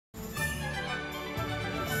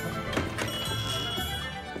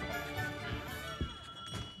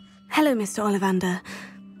Hello, Mr. Ollivander.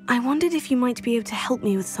 I wondered if you might be able to help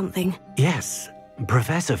me with something. Yes,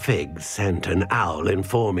 Professor Fig sent an owl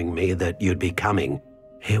informing me that you'd be coming.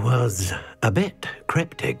 He was a bit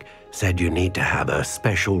cryptic, said you need to have a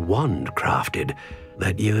special wand crafted,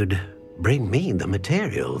 that you'd bring me the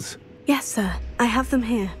materials. Yes, sir. I have them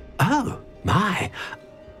here. Oh, my.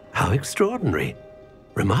 How extraordinary.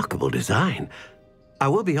 Remarkable design. I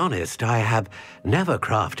will be honest, I have never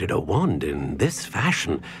crafted a wand in this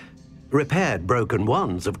fashion. Repaired broken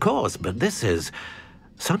wands, of course, but this is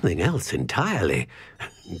something else entirely.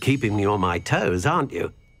 Keeping me on my toes, aren't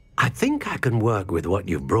you? I think I can work with what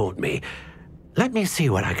you've brought me. Let me see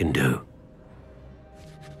what I can do.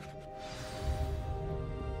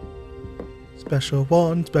 Special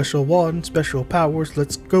wand, special powers,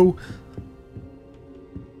 let's go.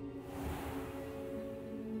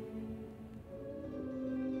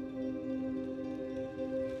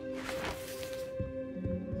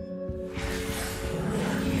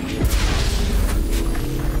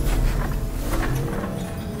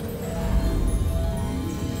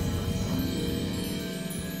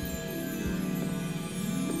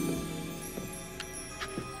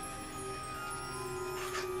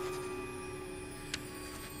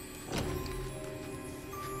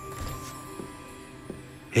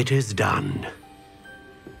 It is done.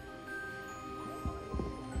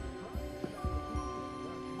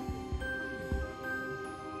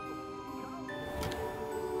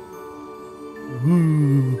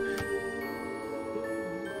 Ooh.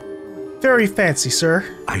 Very fancy, sir.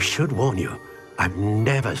 I should warn you, I've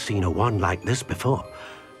never seen a wand like this before.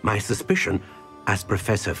 My suspicion, as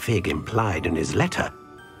Professor Fig implied in his letter,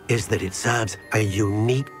 is that it serves a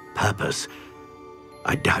unique purpose.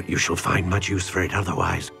 I doubt you shall find much use for it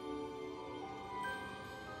otherwise.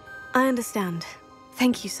 I understand.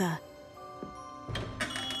 Thank you, sir.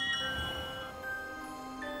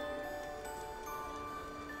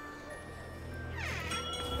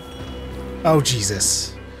 Oh,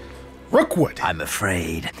 Jesus. Rookwood! I'm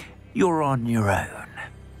afraid you're on your own.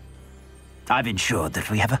 I've ensured that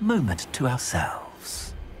we have a moment to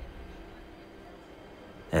ourselves.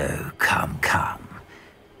 Oh, come, come.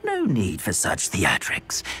 No need for such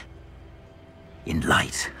theatrics. In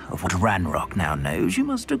light of what Ranrock now knows, you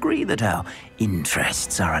must agree that our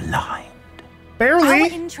interests are aligned. Barely! Our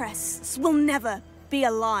interests will never be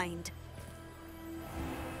aligned.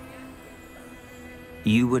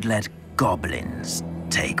 You would let goblins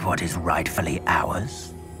take what is rightfully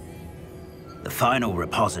ours? The final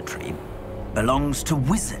repository belongs to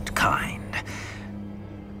wizard kind.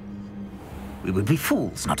 We would be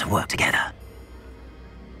fools not to work together.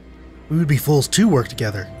 We would be fools to work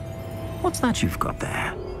together. What's that you've got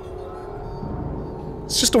there?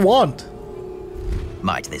 It's just a wand.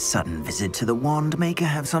 Might this sudden visit to the Wand Maker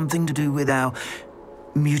have something to do with our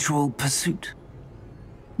mutual pursuit?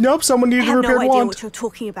 Nope, someone needed I a have no repaired idea wand. what you're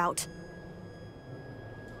talking about.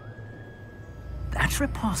 That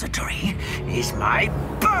repository is my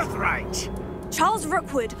birthright! Charles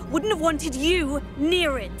Rookwood wouldn't have wanted you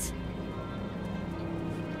near it.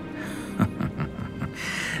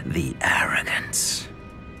 The arrogance.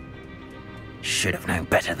 Should have known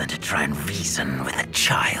better than to try and reason with a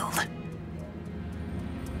child.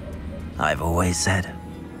 I've always said,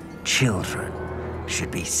 children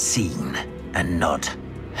should be seen and not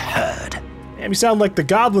heard. Damn, you sound like the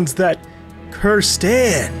goblins that cursed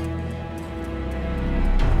in.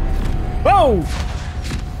 Whoa!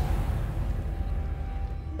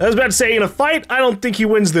 I was about to say, in a fight, I don't think he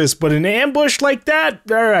wins this, but in an ambush like that,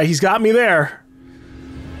 alright, he's got me there.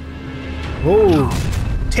 Whoa.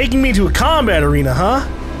 Taking me to a combat arena, huh?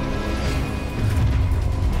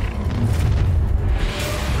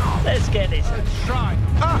 Let's get this shrine.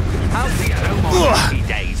 How's the no more happy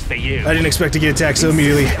days for you? I didn't expect to get attacked so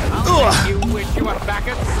immediately. You wish you were back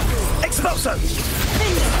at Expulso!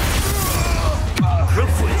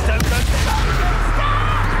 Roofwoods don't go.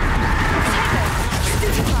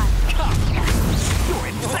 You're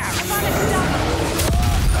embarrassed.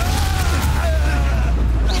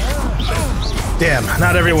 Damn,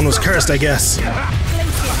 not everyone was cursed, I guess. A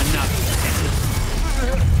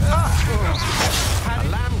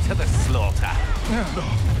lamb to the slaughter.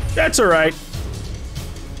 That's alright.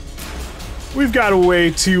 We've got a way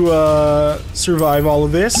to survive all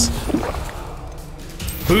of this.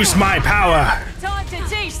 Boost my power! Time to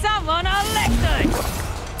teach someone a lesson!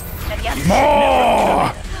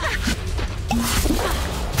 More!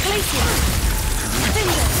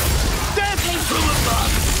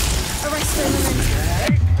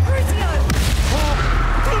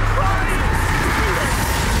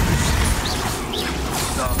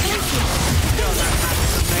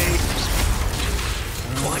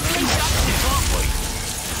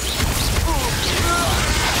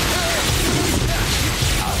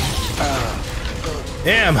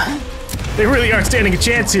 damn! They really aren't standing a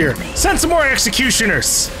chance here. Send some more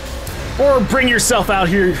executioners! Or bring yourself out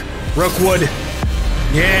here, Rookwood.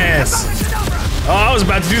 Yes. Oh, I was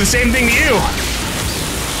about to do the same thing to you.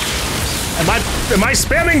 Am I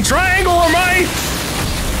spamming triangle or am I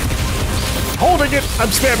holding it? I'm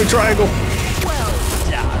spamming triangle. Well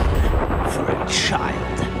done for a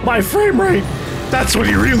child. My frame rate. That's what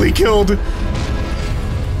he really killed.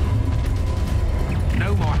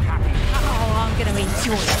 No more happy. Oh, I'm gonna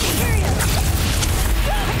enjoy this.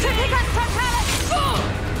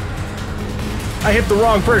 I hit the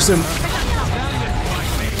wrong person.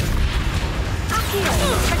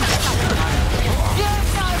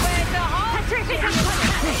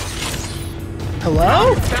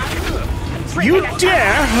 Hello? You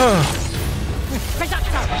dare?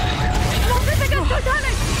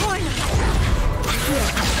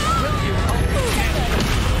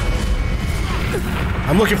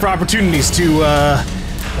 I'm looking for opportunities to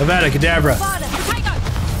Avada Kedavra.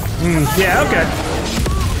 Yeah, okay.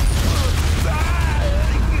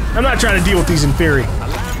 I'm not trying to deal with these inferi.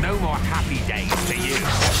 No more happy days for you.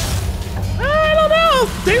 I don't know.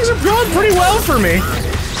 Things have gone pretty well for me.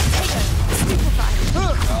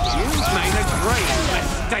 You've made a great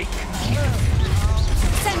mistake.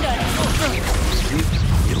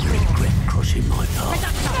 You'll regret crossing my path.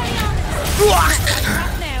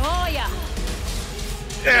 Now, are ya?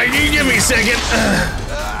 Yeah, you give me a second.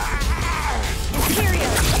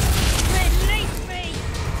 Release me!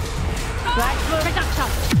 Right for reduction.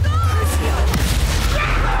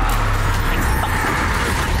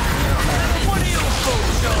 What are your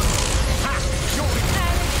thoughts on?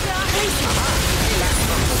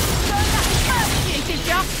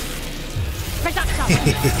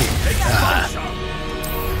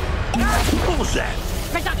 What's that?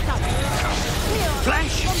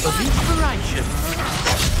 Flash of inspiration.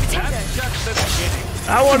 That's just the beginning. I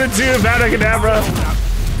wanted to Avada Kedavra,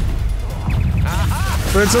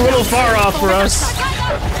 but it's a little far off for us.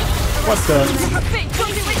 What the?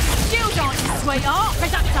 Shield on, sweetheart.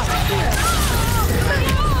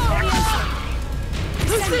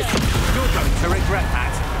 You're going to regret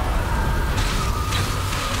that.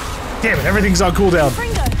 Damn it, everything's on cooldown.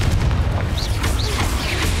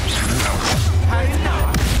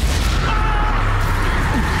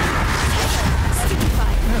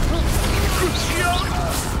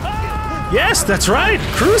 Yes, that's right,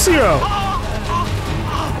 Crucio.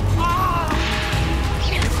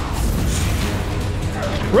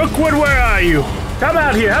 Rookwood, where are you? Come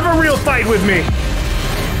out here, have a real fight with me.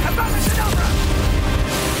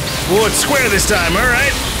 Well, it's square this time, all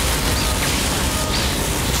right?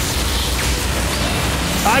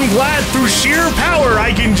 I'm glad through sheer power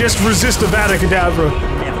I can just resist Avada Kedavra.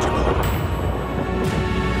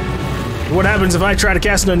 What happens if I try to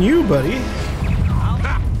cast it on you, buddy?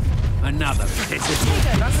 Another pity. I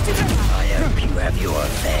hope you have your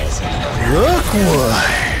affairs in order. Rookwood.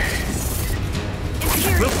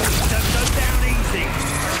 Look, don't go down easy.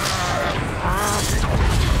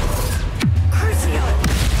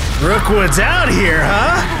 Rookwood's out here,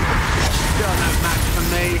 huh? Still no match for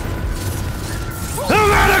me.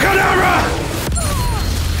 Avada Kedavra!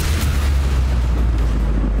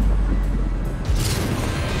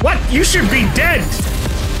 What? You should be dead!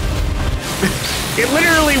 It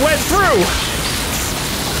literally went through!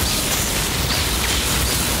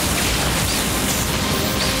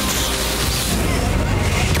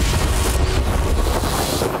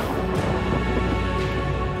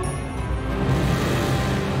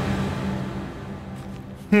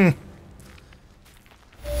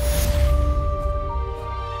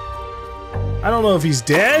 I don't know if he's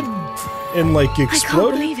dead and like I can't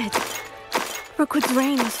exploded. believe it. Rookwood's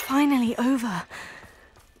reign is finally over.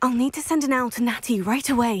 I'll need to send an owl to Natty right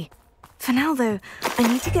away. For now, though, I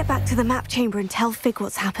need to get back to the map chamber and tell Fig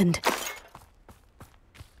what's happened.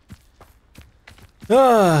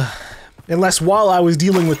 Unless while I was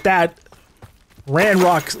dealing with that,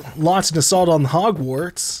 Ranrock launched an assault on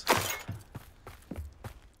Hogwarts.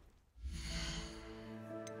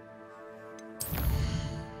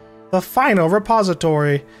 The final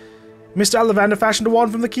repository. Mr. Ollivander fashioned a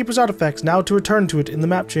wand from the Keeper's artifacts, now to return to it in the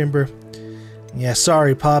map chamber. Yeah,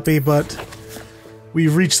 sorry, Poppy, but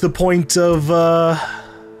we've reached the point of,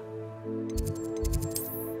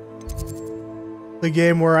 the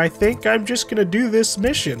game where I think I'm just gonna do this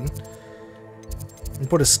mission and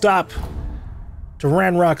put a stop to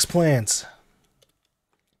Ranrock's plans.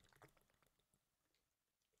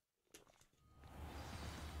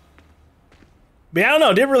 Yeah, I don't know.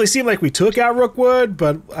 It didn't really seem like we took out Rookwood,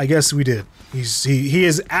 but I guess we did. He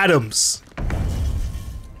is atoms.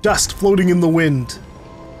 Dust floating in the wind.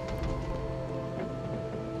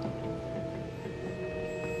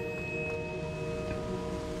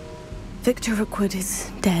 Victor Rookwood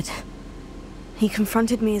is dead. He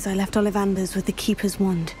confronted me as I left Ollivander's with the Keeper's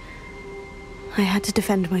wand. I had to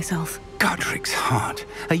defend myself. Godric's heart.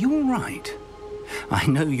 Are you all right? I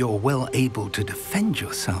know you're well able to defend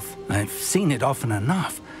yourself. I've seen it often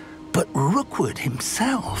enough. But Rookwood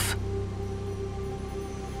himself...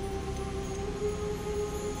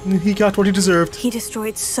 He got what he deserved. He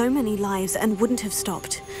destroyed so many lives and wouldn't have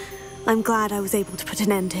stopped. I'm glad I was able to put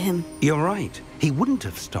an end to him. You're right. He wouldn't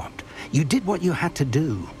have stopped. You did what you had to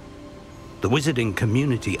do. The wizarding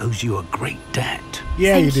community owes you a great debt.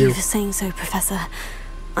 Yeah, Thank you do. you for saying so, Professor.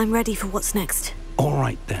 I'm ready for what's next. All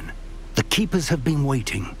right, then. The Keepers have been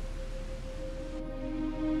waiting.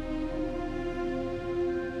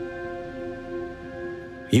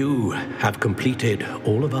 You have completed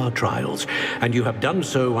all of our trials, and you have done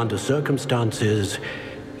so under circumstances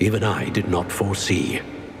even I did not foresee.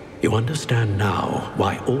 You understand now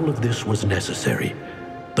why all of this was necessary.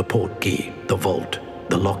 The portkey, the vault,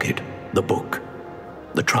 the locket, the book,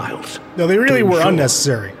 the trials. No, they really To were ensure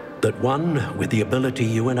unnecessary. that one with the ability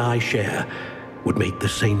you and I share would make the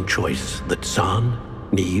same choice that San,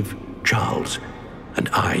 Neve, Charles, and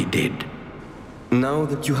I did. Now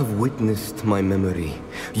that you have witnessed my memory,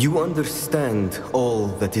 you understand all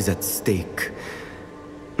that is at stake.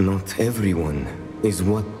 Not everyone is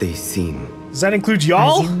what they seem. Does that include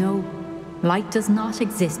y'all? As you know, light does not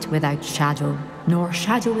exist without shadow, nor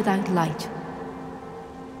shadow without light.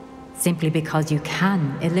 Simply because you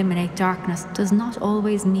can eliminate darkness does not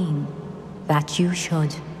always mean that you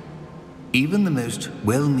should. Even the most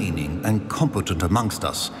well-meaning and competent amongst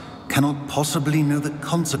us cannot possibly know the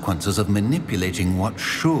consequences of manipulating what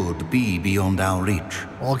should be beyond our reach.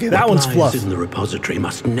 Okay, that one's What fluff. lies in the repository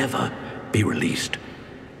must never be released.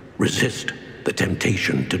 Resist the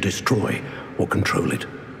temptation to destroy or control it.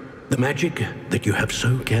 The magic that you have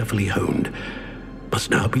so carefully honed must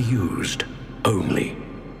now be used only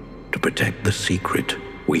to protect the secret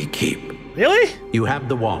we keep. Really? You have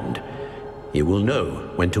the wand. You will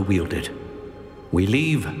know when to wield it. We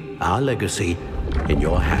leave our legacy in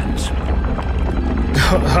your hands.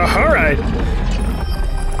 All right.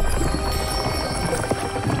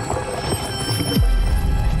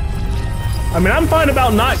 I mean, I'm fine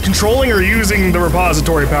about not controlling or using the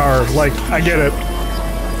repository power. Like, I get it.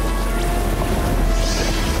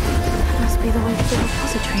 Must be the way to the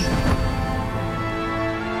repository.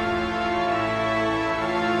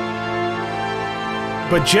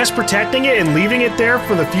 But just protecting it and leaving it there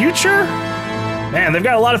for the future? Man, they've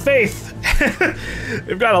got a lot of faith.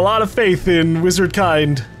 They've got a lot of faith in wizard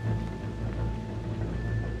kind.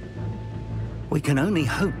 We can only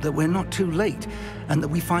hope that we're not too late, and that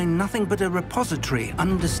we find nothing but a repository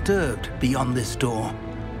undisturbed beyond this door.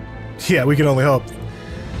 Yeah, we can only hope.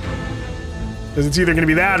 Because it's either going to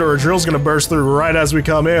be that or a drill's going to burst through right as we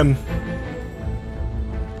come in.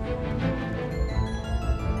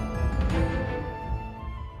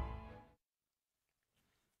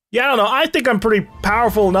 Yeah, I don't know. I think I'm pretty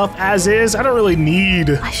powerful enough as is. I don't really need...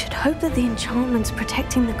 I should hope that the enchantments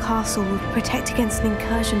protecting the castle will protect against an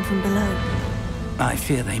incursion from below. I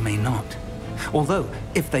fear they may not. Although,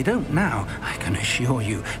 if they don't now, I can assure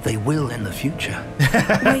you they will in the future.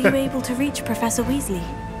 Were you able to reach Professor Weasley?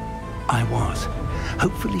 I was.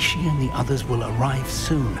 Hopefully she and the others will arrive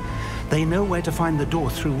soon. They know where to find the door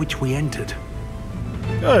through which we entered.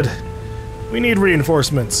 Good. We need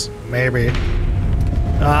reinforcements. Maybe.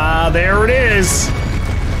 Ah, there it is.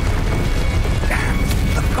 Damn,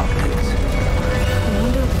 the goblins. I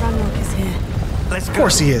wonder if Ranrock is here. Let's go. Of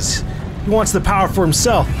course he is. He wants the power for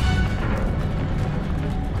himself.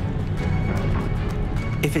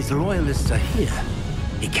 If his loyalists are here,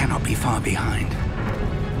 he cannot be far behind.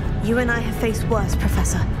 You and I have faced worse,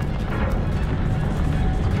 Professor.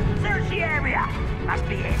 Search the area. Must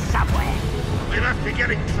be here somewhere. We must be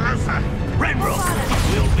getting closer. Renrook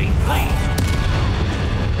will be pleased.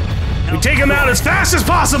 We take him out as fast as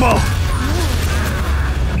possible!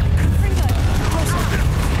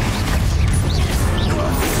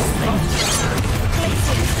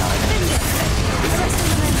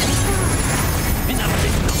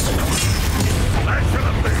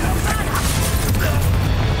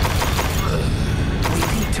 We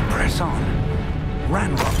need to press on.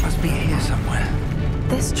 Ranrock must be here somewhere.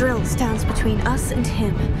 This drill stands between us and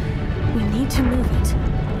him. We need to move it.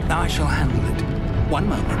 I shall handle it. One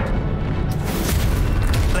moment.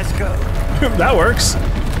 Let's go. That works.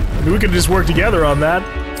 Maybe we could just work together on that.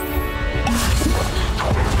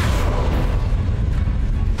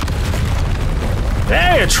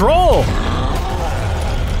 Hey, a troll!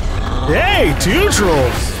 Hey, 2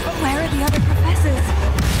 trolls! Where are the other professors?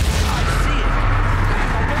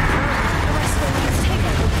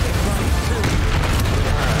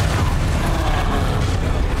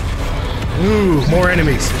 More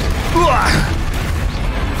enemies. Ugh.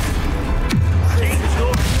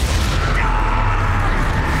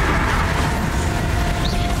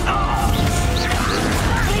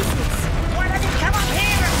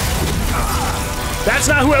 That's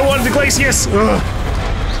not who I wanted to Glacius! Ugh.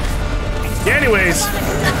 Anyways.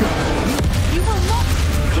 You will not.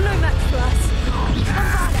 No match for us.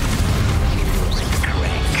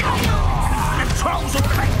 The trolls will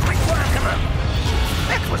make quick work of them.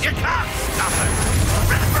 That was your car. Nothing.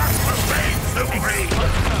 Ranrock will reign supreme.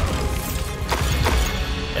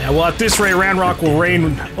 Yeah, well, at this rate, Ranrock will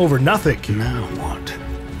reign over nothing. Now what?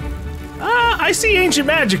 I see ancient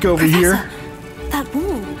magic over Professor, here. That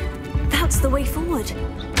wall. That's the way forward. So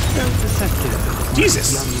deceptive.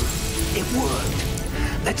 Jesus. It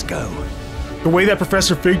worked. Let's go. The way that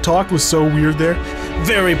Professor Fig talked was so weird there.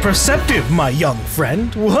 Very perceptive, my young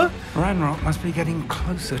friend. What? Ranrock must be getting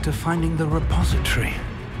closer to finding the repository.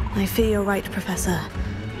 I fear you're right, Professor.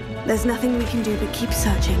 There's nothing we can do but keep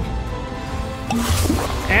searching.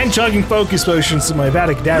 And chugging focus potions, so my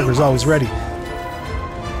Vadic dagger is always ready.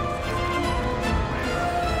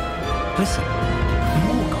 Listen,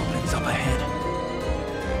 more goblins up ahead.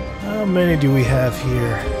 How many do we have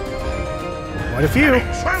here? Quite a few.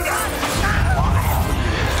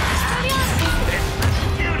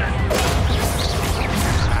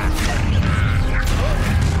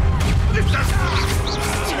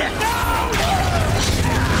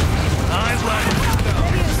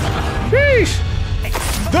 Sheesh!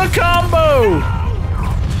 The combo!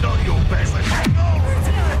 Not your best.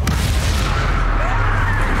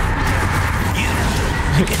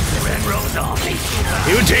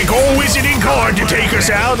 It would take all wizarding card to take us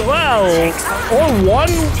out. Well, or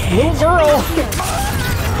one little girl.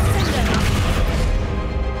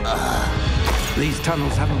 These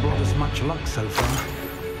tunnels haven't brought us much luck so far.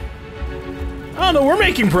 Oh no, we're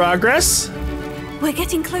making progress. We're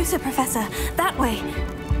getting closer, Professor. That way.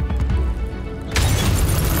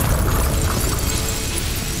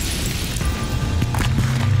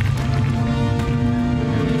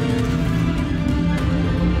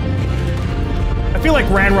 I feel like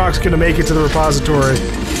Ranrock's gonna make it to the repository.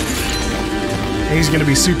 And he's gonna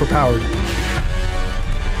be super powered.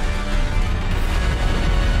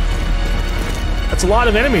 That's a lot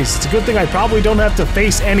of enemies. It's a good thing I probably don't have to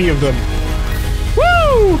face any of them.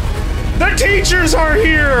 Woo! The teachers are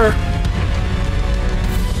here!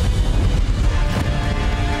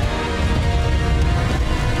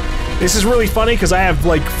 This is really funny because I have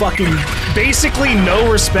like fucking basically no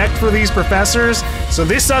respect for these professors, so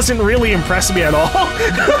this doesn't really impress me at all.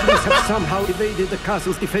 Goblins have somehow evaded the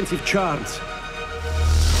castle's defensive charms.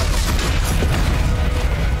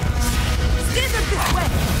 Steer them this way.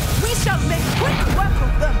 We shall make quick work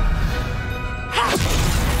of them.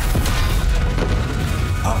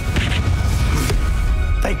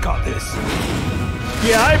 They got this.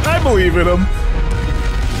 Yeah, I believe in them.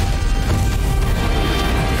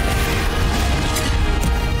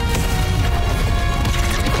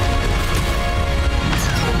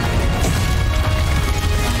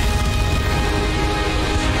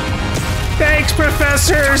 Thanks,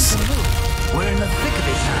 professors! We're in the thick of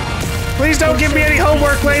it now. Please don't give me any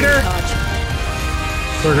homework later!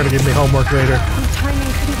 They're gonna give me homework later. Your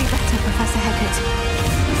timing couldn't be better, Professor Hecat.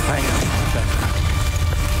 Hang on, Professor.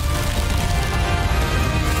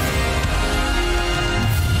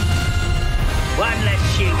 One less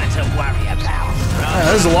human to worry about. Yeah,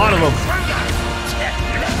 there's a lot of them.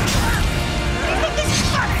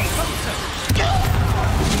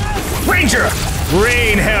 Ranger!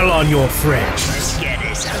 Rain hell on your friends. Let's get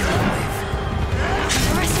this over with.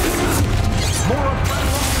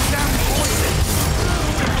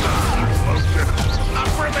 Not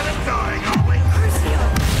for a minute dying, are we?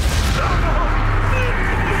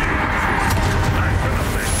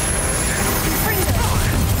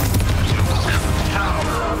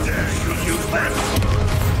 How dare you use that?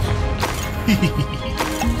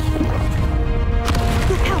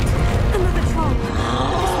 Look out! Another troll.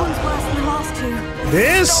 This one's worse than the last two.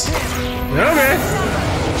 This? Okay.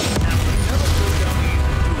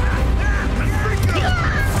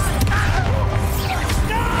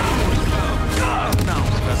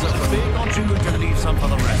 Aren't you going to leave some for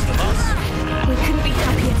the rest of us? We couldn't be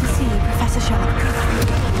happier to see you, Professor Shark.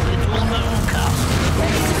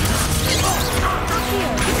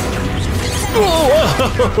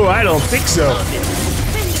 Oh, I don't think so.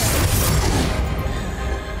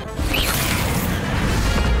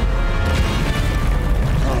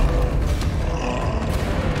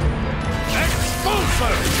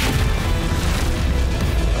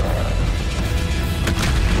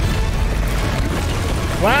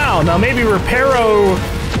 Wow, now maybe Reparo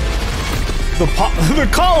the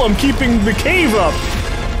column keeping the cave up.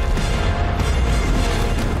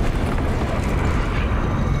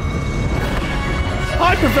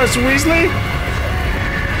 Hi, Professor Weasley.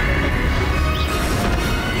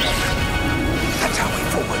 That's our way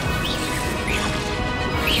forward.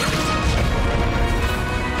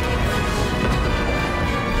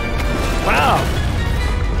 Wow.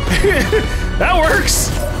 That works.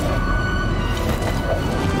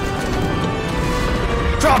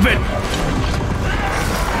 Drop it.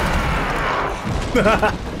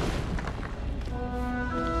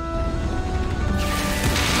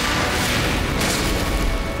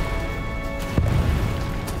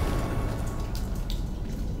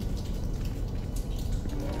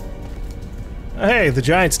 Hey, the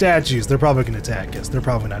giant statues, they're probably going to attack us. They're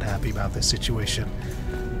probably not happy about this situation.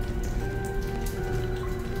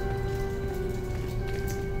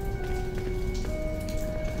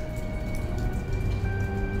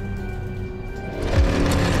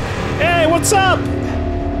 Hey, what's up?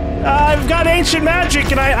 I've got ancient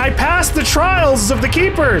magic and I passed the trials of the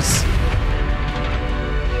keepers.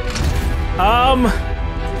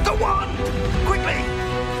 Go on! Quickly!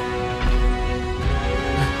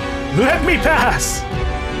 Let me pass!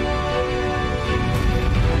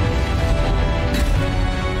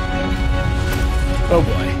 Oh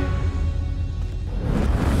boy.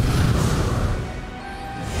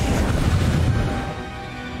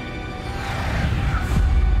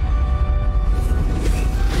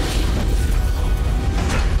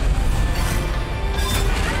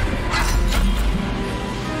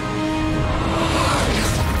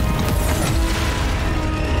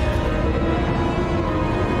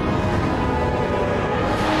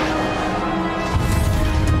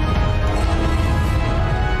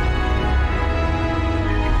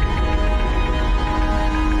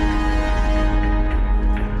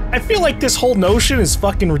 I feel like this whole notion is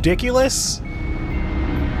fucking ridiculous.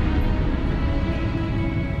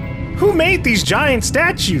 Who made these giant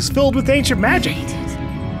statues filled with ancient magic?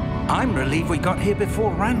 I'm relieved we got here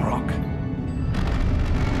before Ranrock.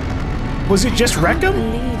 Was it just I Wreckham?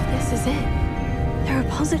 believe this is it. The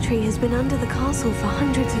repository has been under the castle for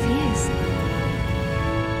hundreds of years.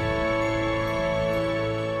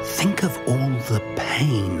 Think of all the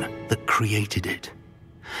pain that created it.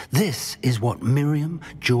 This is what Miriam,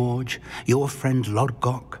 George, your friend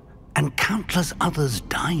Lodgok, and countless others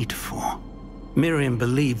died for. Miriam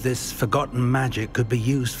believed this forgotten magic could be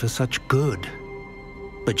used for such good,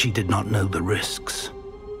 but she did not know the risks.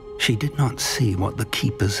 She did not see what the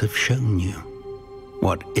Keepers have shown you,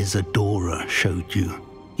 what Isadora showed you.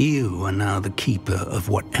 You are now the Keeper of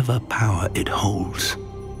whatever power it holds.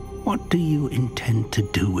 What do you intend to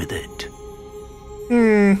do with it?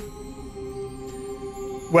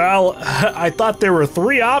 Well, I thought there were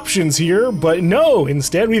 3 options here, but no,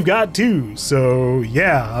 instead we've got 2. So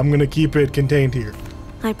yeah, I'm gonna keep it contained here.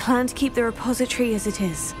 I plan to keep the repository as it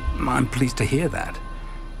is. I'm pleased to hear that.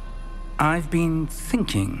 I've been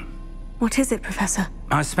thinking. What is it, Professor?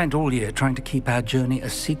 I spent all year trying to keep our journey a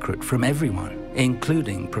secret from everyone,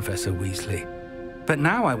 including Professor Weasley. But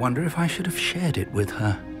now I wonder if I should have shared it with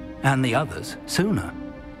her and the others sooner.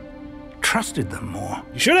 Trusted them more.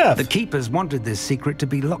 You should have. The Keepers wanted this secret to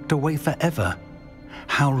be locked away forever.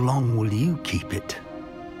 How long will you keep it?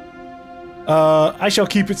 I shall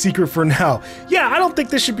keep it secret for now. Yeah, I don't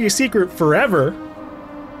think this should be a secret forever.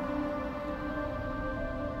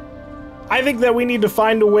 I think that we need to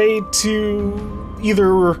find a way to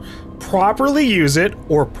either properly use it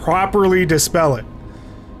or properly dispel it.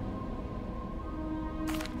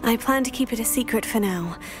 I plan to keep it a secret for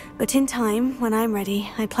now, but in time, when I'm ready,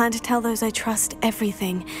 I plan to tell those I trust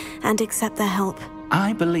everything and accept their help.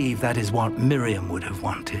 I believe that is what Miriam would have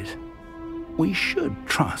wanted. We should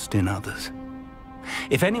trust in others.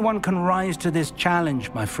 If anyone can rise to this challenge,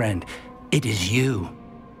 my friend, it is you.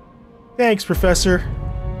 Thanks, Professor.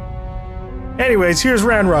 Anyways, here's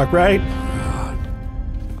Ranrock, right?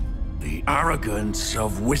 The arrogance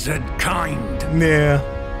of wizard kind. Yeah.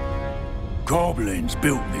 Goblins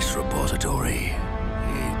built this repository.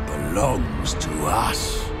 It belongs to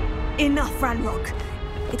us. Enough, Ranrock.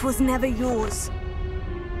 It was never yours.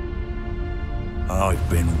 I've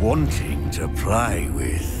been wanting to play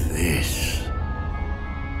with this.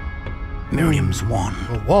 Miriam's wand.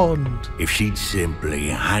 A wand. If she'd simply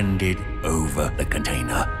handed over the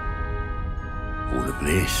container, all of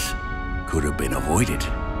this could have been avoided.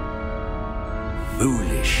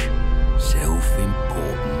 Foolish,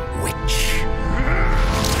 self-important witch.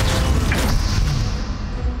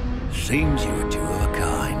 Seems you were 2 of a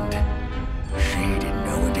kind. She didn't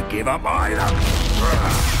know when to give up either.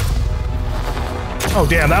 Oh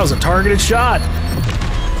damn, that was a targeted shot.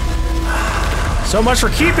 So much for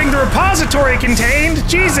keeping the repository contained.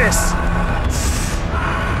 Jesus.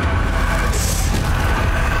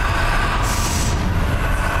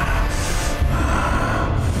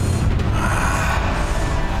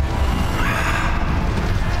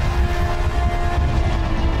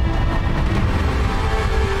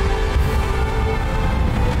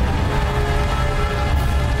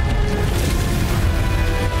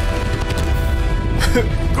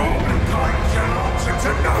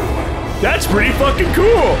 That's pretty fucking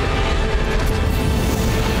cool!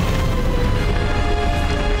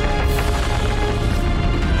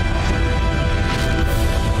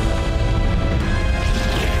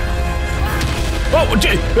 Oh,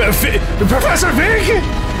 Professor Fig?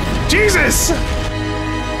 Jesus!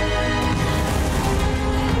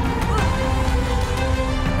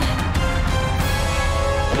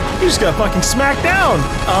 You just got fucking smacked down!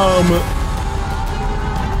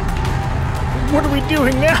 What are we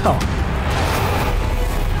doing now?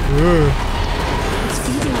 It's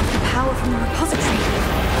feeding off the power from the repository.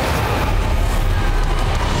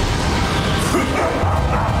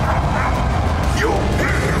 Your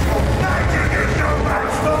beautiful magic is no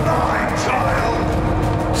match for mine,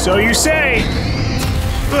 child. So you say.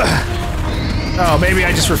 Ugh. Oh, maybe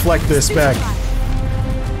I just reflect this back.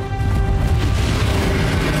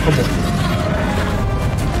 Oh boy.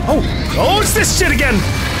 Oh, it's this shit again.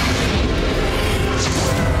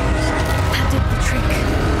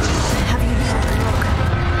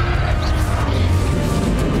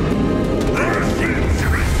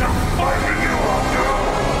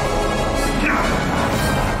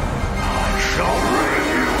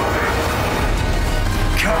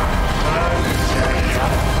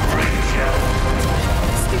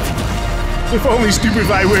 If only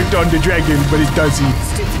Stupefy worked on the dragon, but it doesn't.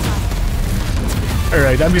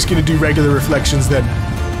 Alright, I'm just gonna do regular reflections then.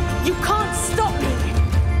 You can't stop me!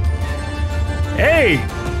 Hey!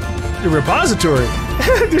 The repository!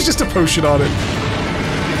 There's just a potion on it.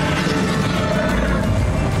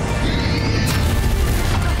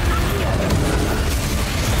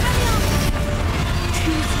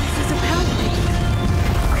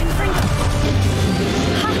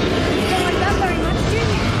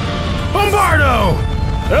 Bombardo!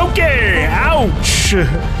 Okay, ouch!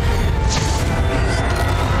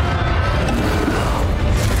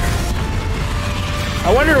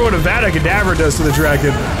 I wonder what Avada Kedavra does to the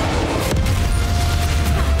dragon.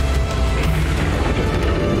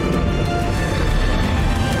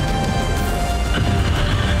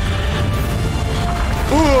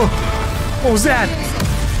 Oh, what was that?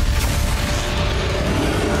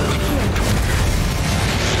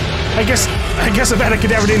 I guess Avada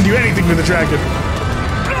Kedavra didn't do anything to the dragon.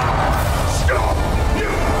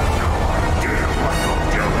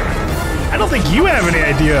 I don't think you have any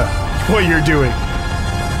idea what you're doing.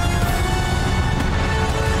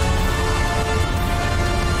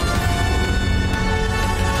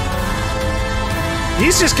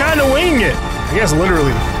 He's just kind of winging it. I guess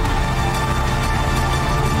literally.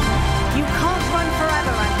 You can't run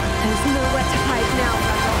forever, Randall. There's nowhere to hide now,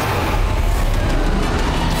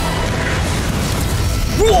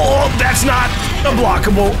 Randall. Whoa, that's not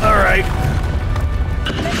unblockable. All right.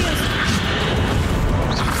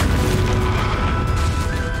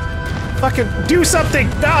 Fucking do something.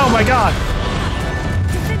 Oh my god.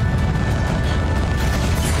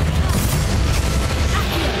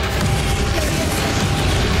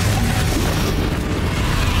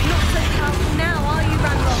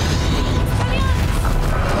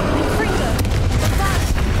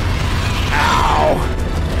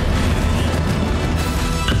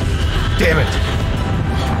 Damn it.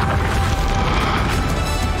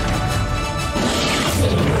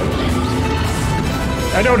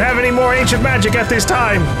 I don't have any more ancient magic at this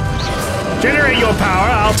time. Generate your power,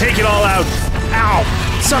 I'll take it all out. Ow!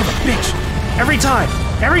 Son of a bitch. Every time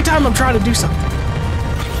I'm trying to do something.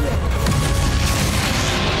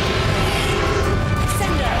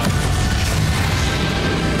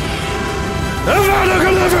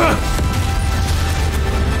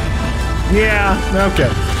 Yeah,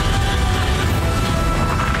 okay.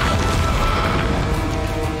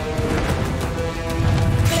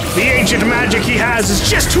 The ancient magic he has is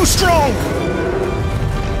just too strong!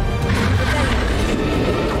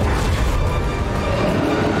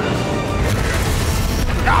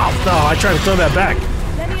 Oh, no, I tried to throw that back.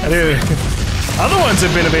 I did. Other ones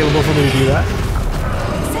have been available for me to do that.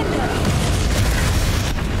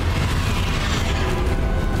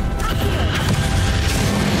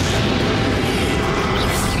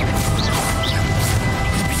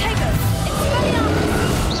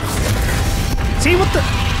 See what the...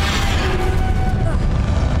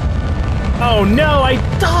 Oh no, I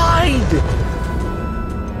died!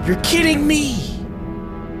 You're kidding me!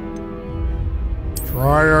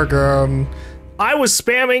 Try again. I was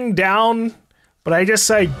spamming down, but I just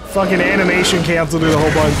like fucking animation canceled it a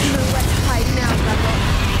whole bunch.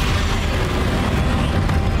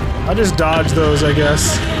 I'll just dodge those, I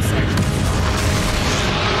guess.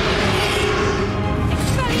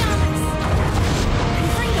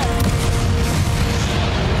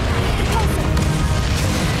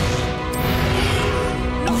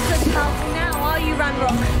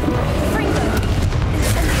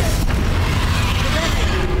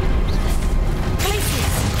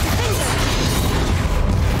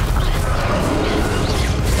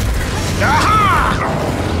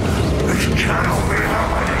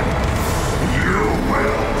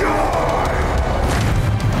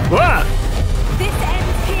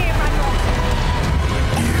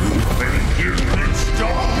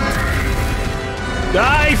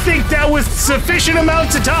 I think that with sufficient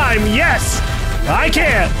amounts of time, yes, I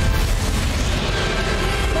can.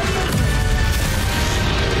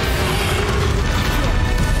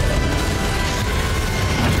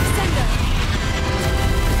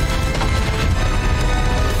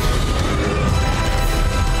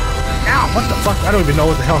 Ow, what the fuck? I don't even know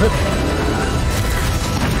what the hell hit me.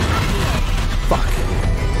 Fuck.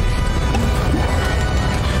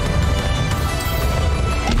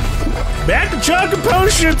 Back to chugging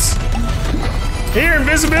potions! Here,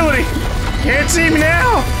 invisibility! Can't see me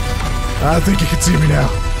now! I think you can see me now.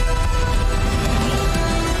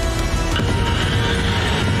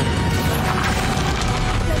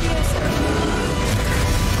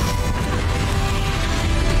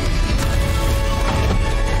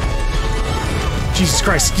 Jesus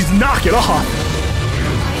Christ, just knock it off!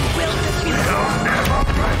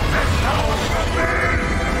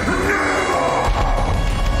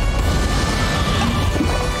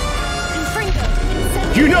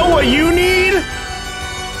 You know what you need?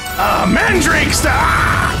 Mandrake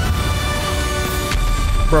stuff!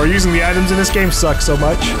 Bro, using the items in this game sucks so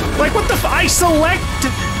much. Like, what the f- I select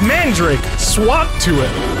Mandrake, swap to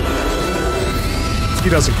it. He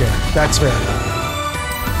doesn't care. That's fair enough.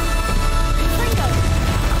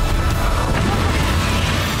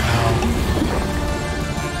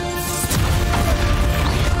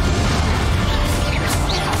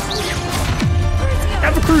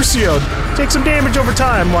 Have a Crucio. Take some damage over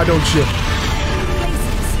time, why don't you?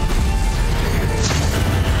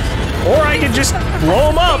 Or I can just blow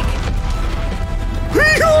him up.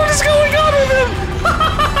 What is going on with him?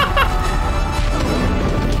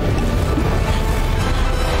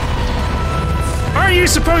 Aren't you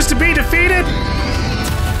supposed to be defeated?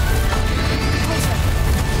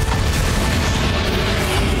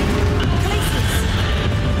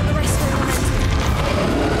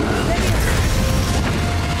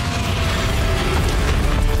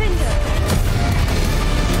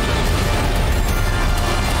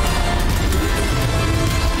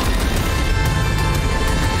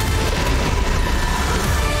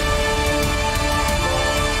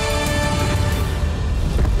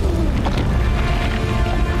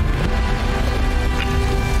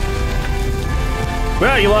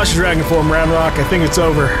 Well, you lost your dragon form, Ranrock. I think it's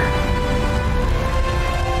over.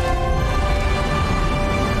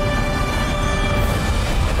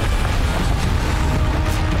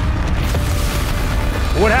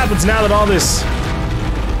 What happens now that all this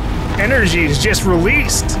energy is just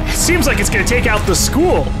released? It seems like it's gonna take out the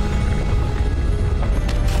school.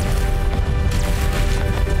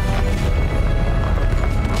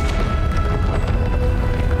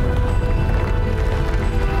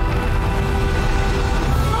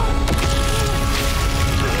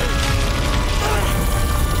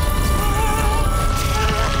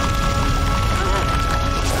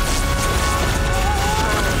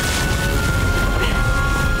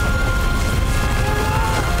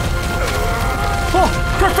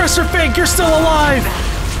 Professor Fink, you're still alive!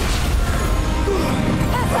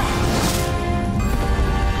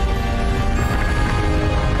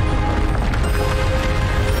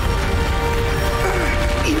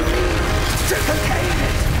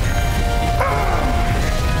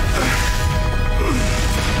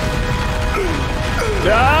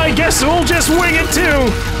 I guess we'll just wing it too!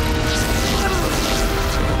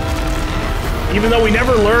 Even though we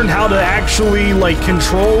never learned how to actually, like,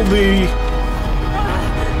 control the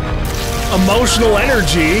emotional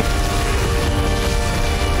energy.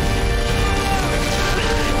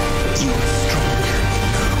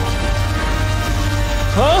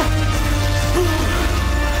 Huh?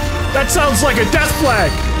 That sounds like a death flag.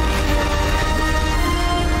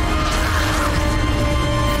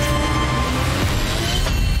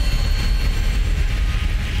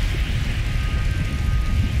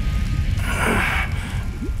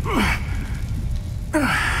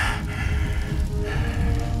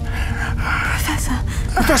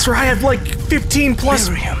 Professor, I have like 15 plus.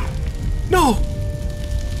 Miriam. No!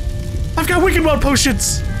 I've got Wicked Well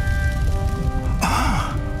potions!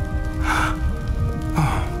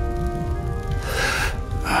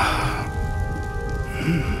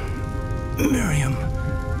 Miriam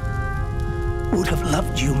would have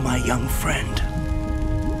loved you, my young friend.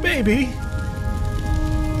 Maybe.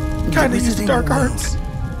 Kinda use dark arts.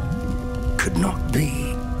 Could not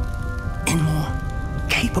be in more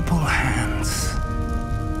capable hands.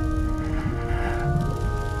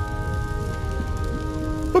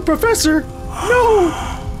 But Professor, no!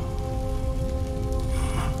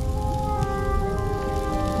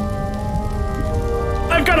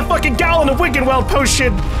 I've got a fucking gallon of Wicked Well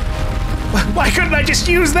potion! Why couldn't I just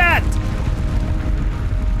use that?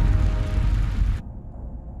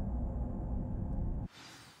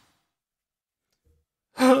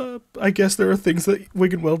 I guess there are things that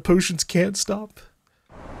Wicked Well potions can't stop.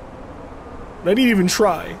 I didn't even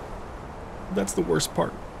try. That's the worst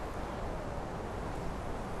part.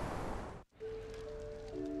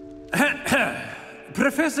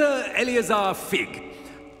 Professor Eleazar Fig.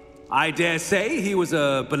 I dare say he was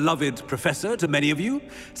a beloved professor to many of you,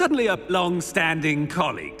 certainly a long-standing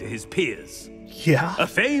colleague to his peers. Yeah. A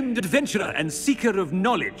famed adventurer and seeker of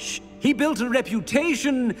knowledge. He built a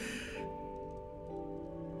reputation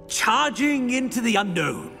charging into the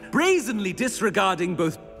unknown, brazenly disregarding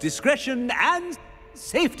both discretion and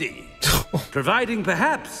safety, providing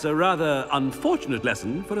perhaps a rather unfortunate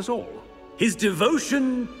lesson for us all. His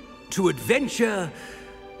devotion to adventure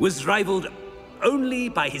was rivaled only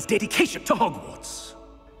by his dedication to Hogwarts.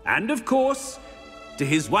 And of course, to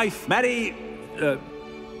his wife, Midi,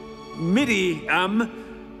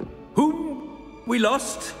 whom we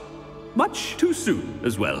lost much too soon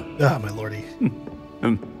as well. Ah, my lordy.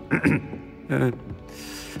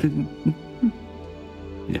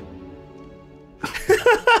 Yeah.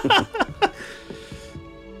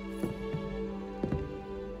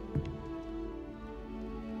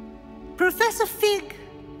 Professor Fig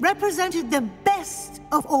represented the best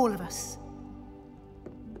of all of us.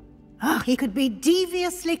 He could be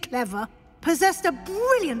deviously clever, possessed a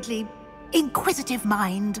brilliantly inquisitive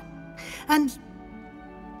mind, and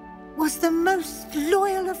was the most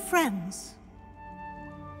loyal of friends.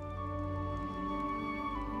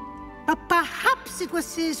 But perhaps it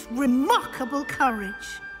was his remarkable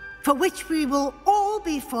courage, for which we will all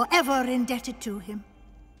be forever indebted to him.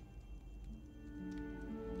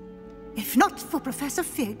 If not for Professor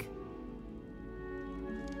Fig,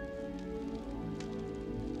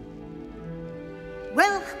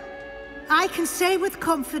 well, I can say with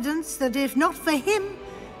confidence that if not for him,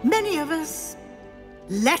 many of us,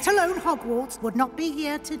 let alone Hogwarts, would not be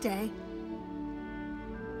here today.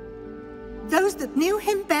 Those that knew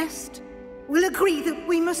him best will agree that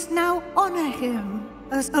we must now honor him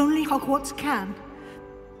as only Hogwarts can,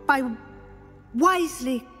 by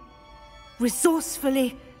wisely,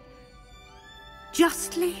 resourcefully,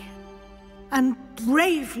 justly, and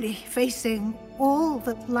bravely facing all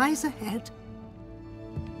that lies ahead.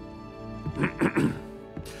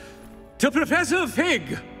 To Professor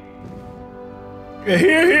Fig! Here,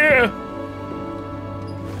 here!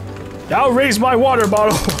 Now raise my water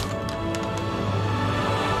bottle!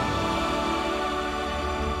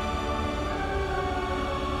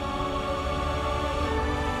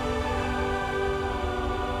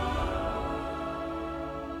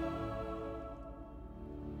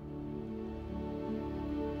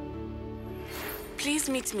 Please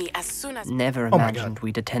meet me as soon as... Never imagined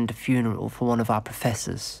we'd attend a funeral for one of our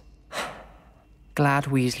professors. Glad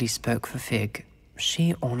Weasley spoke for Fig.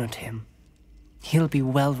 She honored him. He'll be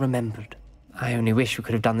well remembered. I only wish we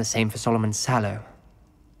could have done the same for Solomon Sallow.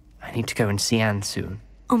 I need to go and see Anne soon.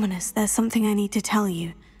 Ominous, there's something I need to tell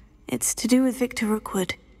you. It's to do with Victor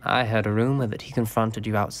Rookwood. I heard a rumor that he confronted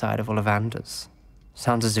you outside of Ollivander's.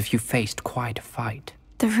 Sounds as if you faced quite a fight.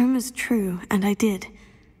 The rumor's true, and I did.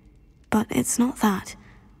 But it's not that.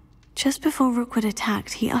 Just before Rookwood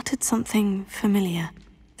attacked, he uttered something familiar.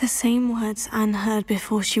 The same words Anne heard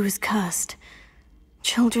before she was cursed.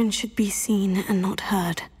 Children should be seen and not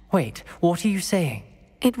heard. Wait, what are you saying?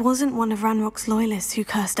 It wasn't one of Ranrock's loyalists who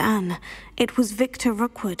cursed Anne. It was Victor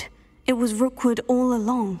Rookwood. It was Rookwood all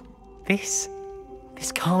along. This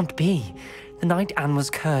can't be. The night Anne was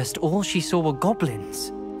cursed, all she saw were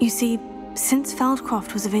goblins. You see, since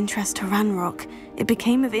Feldcroft was of interest to Ranrock, it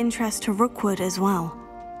became of interest to Rookwood as well.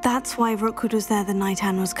 That's why Rookwood was there the night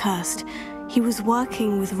Anne was cursed. He was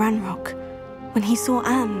working with Ranrock. When he saw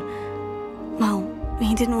Anne, well,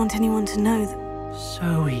 he didn't want anyone to know that...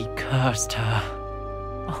 So he cursed her.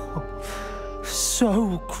 Oh,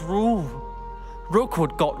 so cruel.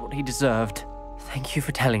 Rookwood got what he deserved. Thank you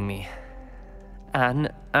for telling me.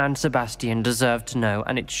 Anne and Sebastian deserve to know,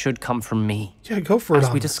 and it should come from me. Yeah, go for it.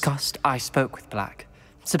 As we discussed, I spoke with Black.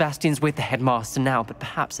 Sebastian's with the headmaster now, but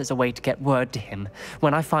perhaps there's a way to get word to him.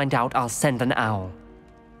 When I find out, I'll send an owl.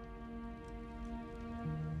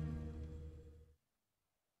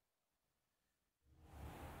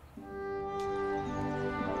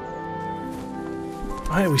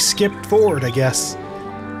 Alright, we skipped forward, I guess.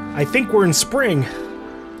 I think we're in spring.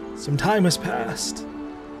 Some time has passed.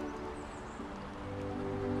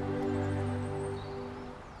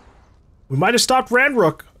 We might have stopped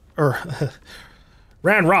Ranrock, or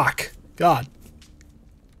Ranrock. God.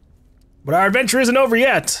 But our adventure isn't over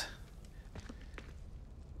yet.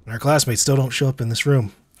 And our classmates still don't show up in this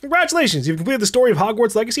room. Congratulations, you've completed the story of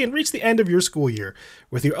Hogwarts Legacy and reached the end of your school year.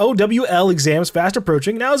 With your OWL exams fast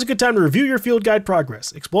approaching, now is a good time to review your field guide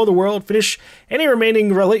progress, explore the world, finish any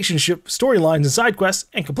remaining relationship storylines and side quests,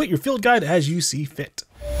 and complete your field guide as you see fit.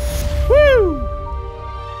 Woo!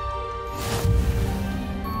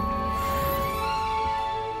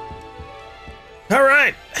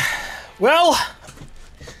 Alright, well,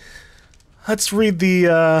 let's read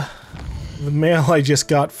the mail I just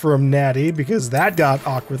got from Natty, because that got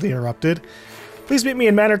awkwardly interrupted. Please meet me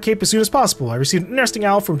in Manor Cape as soon as possible. I received an interesting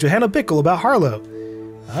owl from Johanna Pickle about Harlow.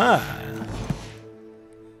 Ah.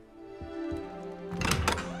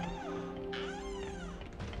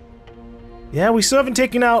 Yeah, we still haven't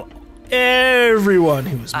taken out everyone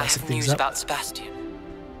who was messing things up. I have news about Sebastian.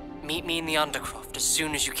 Meet me in the Undercroft as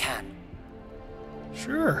soon as you can.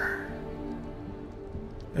 Sure.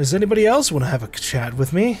 Does anybody else want to have a chat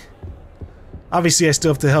with me? Obviously, I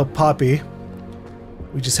still have to help Poppy.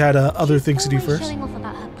 We just had other things to do first. Showing off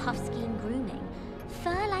about her puff ski and grooming.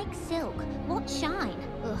 Fur like silk. What shine?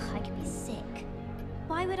 Ugh, I could be sick.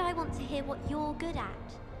 Why would I want to hear what you're good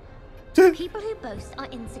at? People who boast are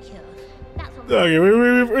insecure. That's what. Okay,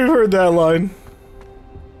 we've heard that line.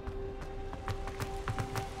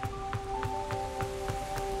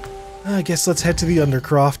 I guess let's head to the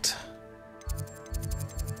Undercroft.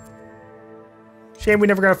 Shame we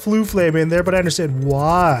never got a Flu Flame in there, but I understand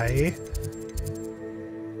why.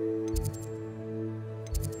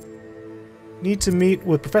 Need to meet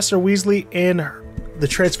with Professor Weasley in the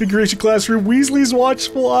Transfiguration classroom. Weasley's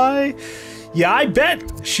watchful eye. Yeah, I bet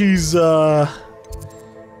she's gonna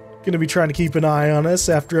be trying to keep an eye on us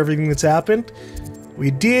after everything that's happened.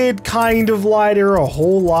 We did kind of lie to her a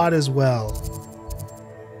whole lot as well.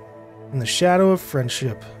 In the shadow of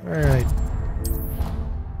friendship. Alright.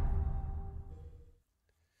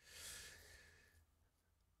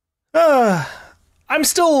 I'm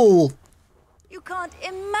still... You can't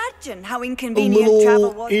imagine how inconvenient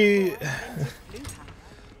travel was. A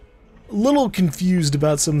little confused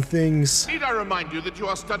about some things. Need I remind you that you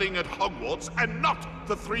are studying at Hogwarts and not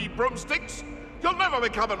the Three Broomsticks? You'll never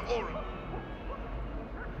become an Auror.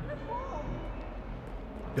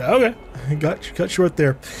 Yeah, okay. Cut short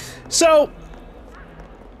there. So,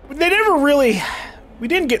 they never really... We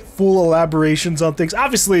didn't get full elaborations on things.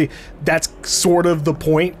 Obviously, that's sort of the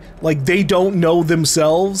point. Like, they don't know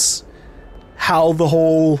themselves how the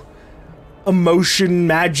whole emotion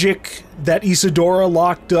magic that Isadora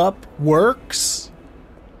locked up works.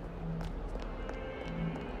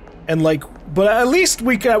 And, like, but at least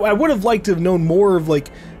I would have liked to have known more of, like,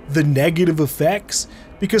 the negative effects.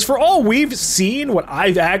 Because for all we've seen, what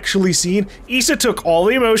I've actually seen, Issa took all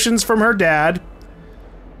the emotions from her dad,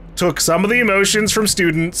 took some of the emotions from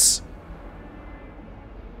students,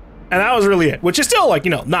 and that was really it. Which is still, like,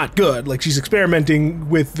 you know, not good. Like, she's experimenting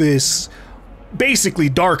with this basically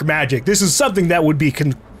dark magic. This is something that would be,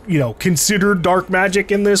 considered dark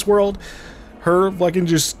magic in this world. Her fucking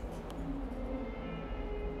just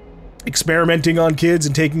experimenting on kids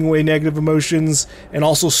and taking away negative emotions and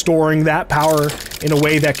also storing that power in a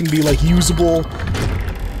way that can be, like, usable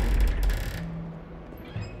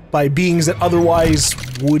by beings that otherwise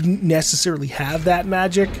wouldn't necessarily have that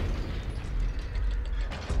magic.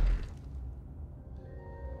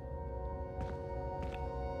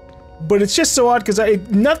 But it's just so odd because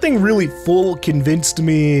nothing really full convinced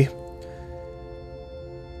me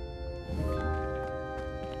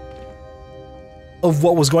of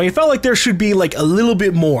what was going. It felt like there should be, like, a little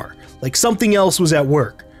bit more. Like, something else was at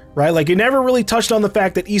work, right? Like, it never really touched on the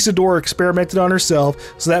fact that Isadora experimented on herself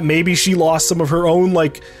so that maybe she lost some of her own,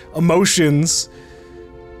 like, emotions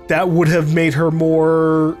that would have made her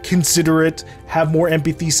more considerate, have more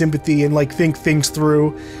empathy, sympathy, and, like, think things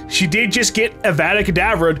through. She did just get Avada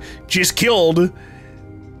Kedavra just killed, and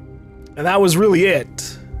that was really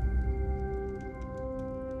it.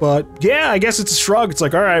 But yeah, I guess it's a shrug. It's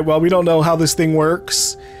like, all right, well, we don't know how this thing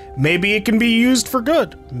works. maybe it can be used for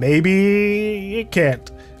good. Maybe it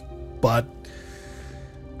can't. But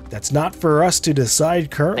that's not for us to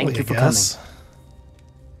decide currently, Thank you for I guess. coming.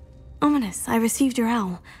 Ominous, I received your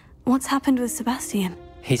owl. What's happened with Sebastian?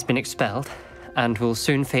 He's been expelled, and will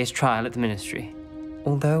soon face trial at the Ministry.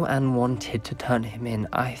 Although Anne wanted to turn him in,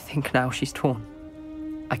 I think now she's torn.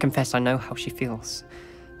 I confess I know how she feels.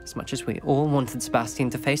 As much as we all wanted Sebastian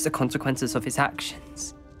to face the consequences of his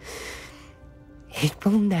actions, it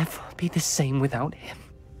will never be the same without him.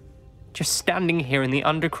 Just standing here in the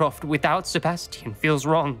Undercroft without Sebastian feels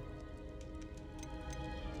wrong.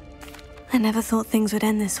 I never thought things would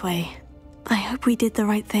end this way. I hope we did the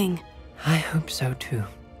right thing. I hope so too.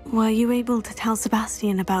 Were you able to tell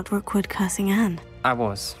Sebastian about Rookwood cursing Anne? I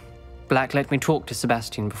was. Black let me talk to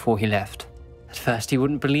Sebastian before he left. At first he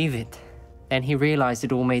wouldn't believe it. Then he realized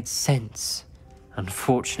it all made sense.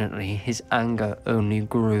 Unfortunately, his anger only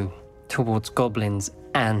grew towards goblins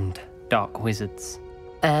and dark wizards.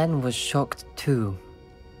 Anne was shocked too,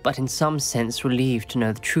 but in some sense relieved to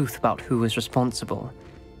know the truth about who was responsible.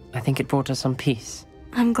 I think it brought her some peace.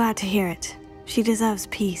 I'm glad to hear it. She deserves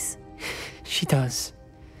peace. She does.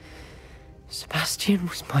 Sebastian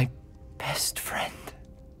was my best friend.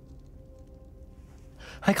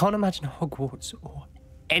 I can't imagine Hogwarts or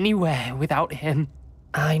anywhere without him.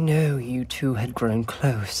 I know you two had grown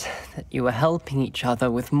close, that you were helping each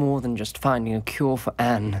other with more than just finding a cure for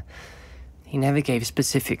Anne. He never gave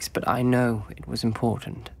specifics, but I know it was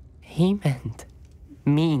important. He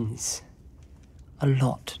means a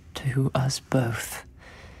lot to us both.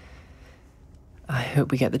 I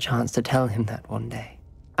hope we get the chance to tell him that one day.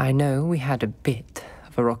 I know we had a bit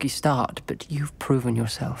of a rocky start, but you've proven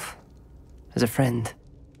yourself as a friend.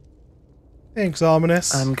 Thanks,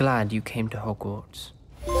 Ominous. I'm glad you came to Hogwarts.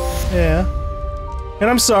 Yeah. And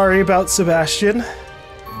I'm sorry about Sebastian,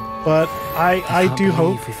 but I do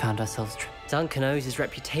hope... we found ourselves... Duncan owes his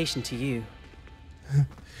reputation to you.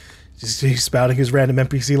 Just he's spouting his random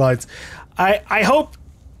NPC lines. I hope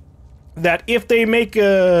that if they make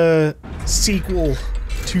a sequel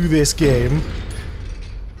to this game,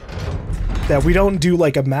 that we don't do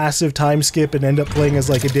like a massive time skip and end up playing as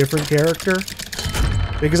like a different character.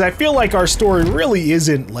 Because I feel like our story really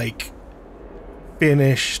isn't like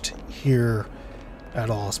finished here at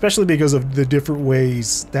all, especially because of the different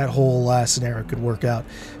ways that whole last scenario could work out.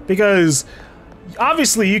 Because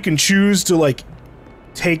obviously you can choose to like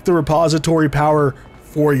take the repository power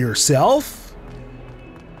for yourself,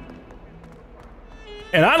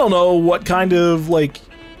 and I don't know what kind of like,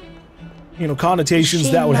 you know,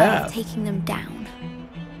 connotations that would have. Taking them down.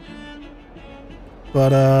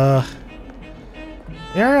 But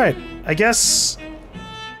yeah, all right. I guess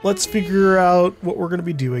let's figure out what we're gonna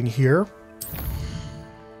be doing here.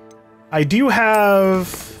 I do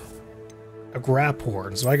have a grap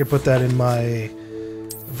horn, so I could put that in my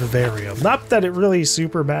vivarium. Not that it really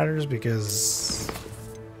super matters, because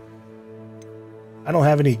I don't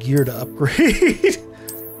have any gear to upgrade.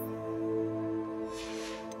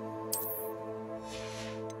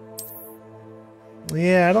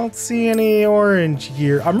 Yeah, I don't see any orange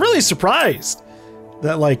gear. I'm really surprised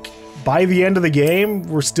that, like, by the end of the game,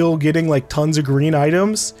 we're still getting, like, tons of green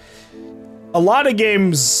items. A lot of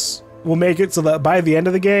games will make it so that by the end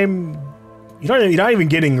of the game, you're not even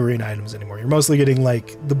getting green items anymore. You're mostly getting,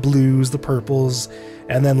 like, the blues, the purples,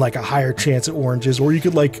 and then, like, a higher chance at oranges. Or you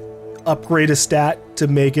could, like, upgrade a stat to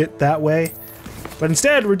make it that way. But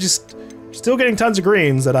instead, we're just still getting tons of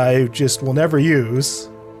greens that I just will never use.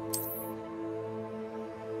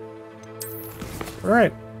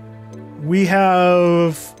 Alright. We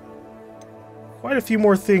have quite a few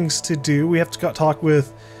more things to do. We have to talk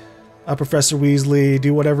with Professor Weasley,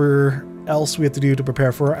 do whatever else we have to do to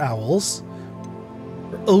prepare for our owls.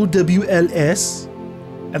 OWLS.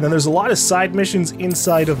 And then there's a lot of side missions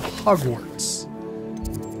inside of Hogwarts.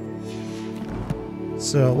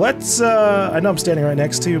 So let's, I know I'm standing right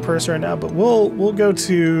next to a person right now, but we'll go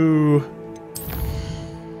to...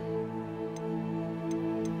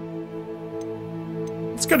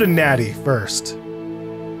 Let's go to Natty first.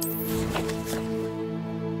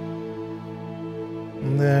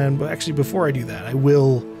 And then, but actually before I do that, I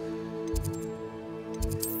will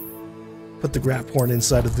put the grap horn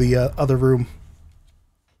inside of the other room.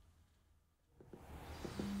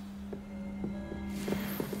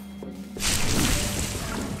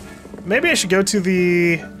 Maybe I should go to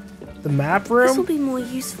the map room. This will be more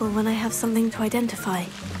useful when I have something to identify.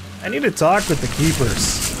 I need to talk with the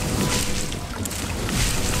keepers.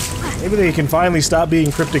 Maybe they can finally stop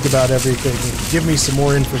being cryptic about everything and give me some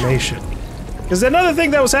more information. Because another thing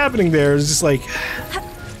that was happening there is just like...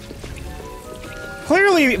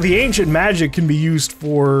 clearly the ancient magic can be used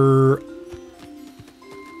for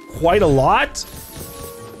quite a lot,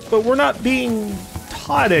 but we're not being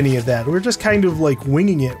taught any of that. We're just kind of like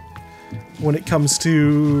winging it when it comes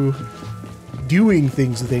to doing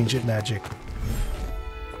things with ancient magic.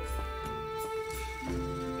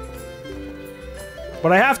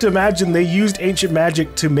 But I have to imagine they used ancient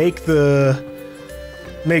magic to make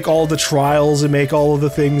all the trials and make all of the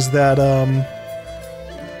things that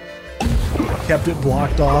kept it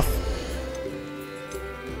blocked off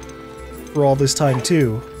for all this time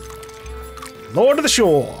too. Lord of the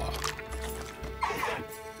Shore.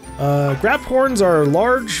 Grab horns are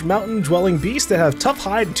large mountain-dwelling beasts that have tough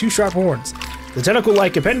hide and 2 sharp horns. The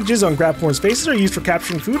tentacle-like appendages on grab horns' faces are used for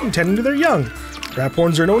capturing food and tending to their young. Grab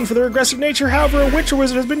horns are known for their aggressive nature, however, a witch or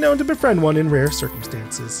wizard has been known to befriend one in rare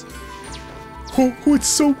circumstances. Oh, it's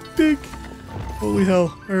so big! Holy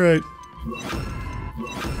hell, alright.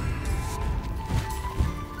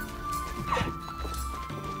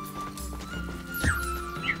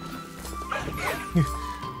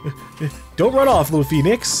 Don't run off, little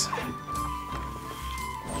phoenix.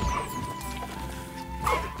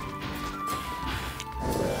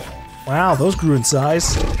 Wow, those grew in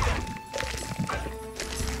size.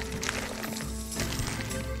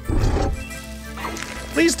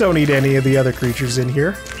 Please don't eat any of the other creatures in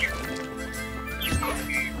here.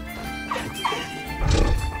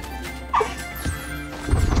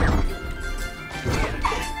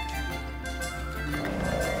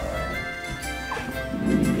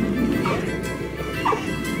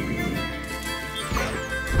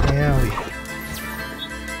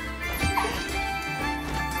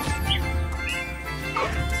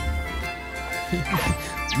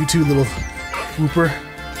 You too, little whooper,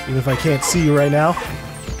 even if I can't see you right now.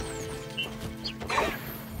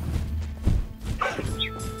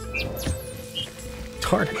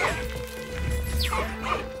 Darn it.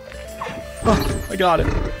 Oh, I got it.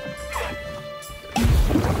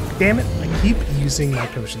 Damn it, I keep using my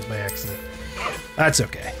potions by accident. That's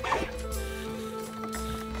okay.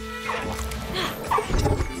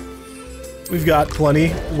 We've got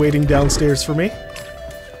plenty waiting downstairs for me.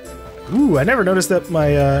 Ooh, I never noticed that my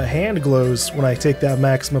hand glows when I take that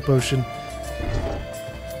Maxima potion.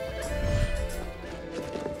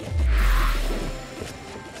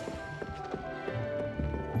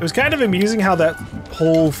 It was kind of amusing how that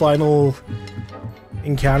whole final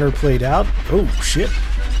encounter played out. Oh, shit.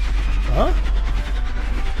 Huh?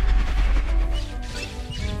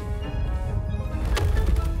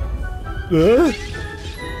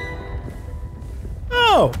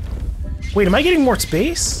 Oh! Wait, am I getting more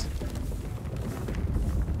space?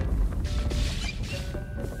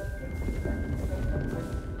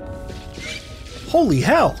 Holy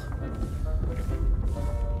hell!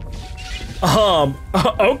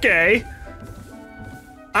 Okay.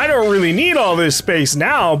 I don't really need all this space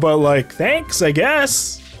now, but like, thanks, I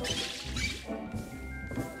guess.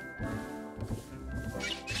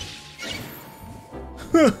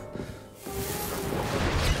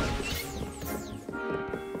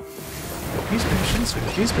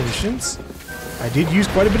 These patience. I did use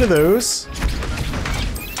quite a bit of those.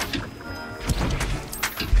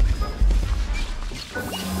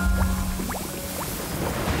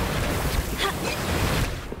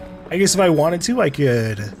 I guess if I wanted to, I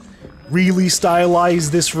could really stylize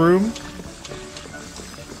this room.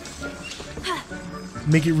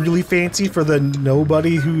 Make it really fancy for the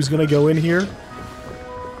nobody who's gonna go in here.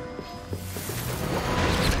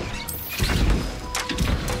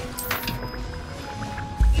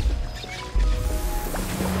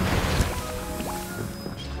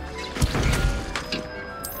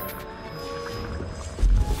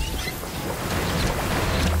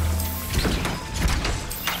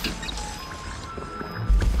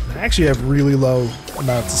 I actually have really low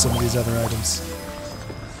amounts of some of these other items.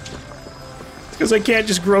 It's because I can't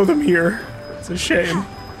just grow them here. It's a shame.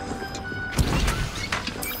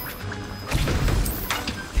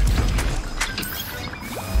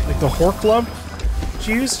 Like the Horklump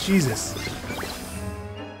juice? Jesus.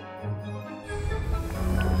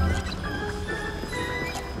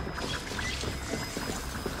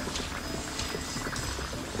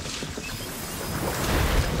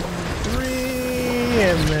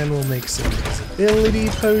 And then we'll make some invisibility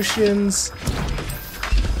potions.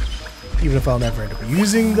 Even if I'll never end up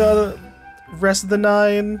using the rest of the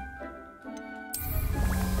 9.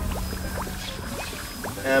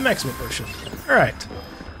 Maximum potion. Alright.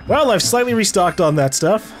 Well, I've slightly restocked on that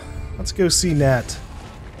stuff. Let's go see Nat.